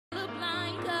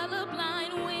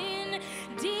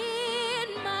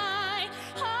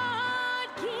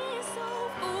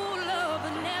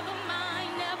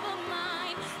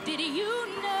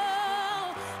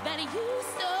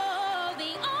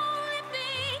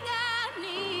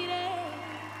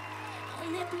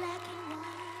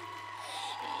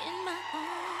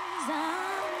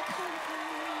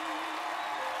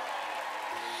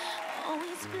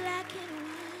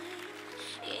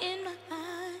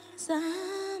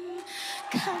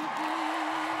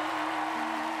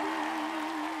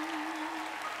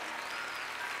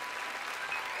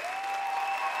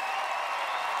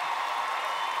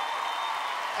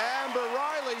Amber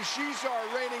Riley, she's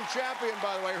our reigning champion,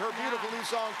 by the way. Her beautiful new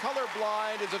song,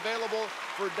 Colorblind, is available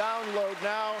for download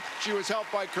now. She was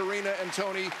helped by Karina and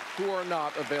Tony, who are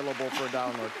not available for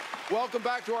download. Welcome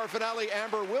back to our finale.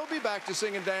 Amber will be back to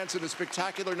sing and dance in a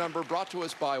spectacular number brought to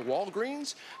us by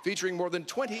Walgreens, featuring more than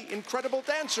 20 incredible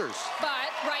dancers. But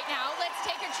right now, let's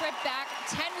take a trip back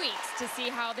 10 weeks to see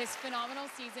how this phenomenal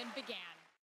season began.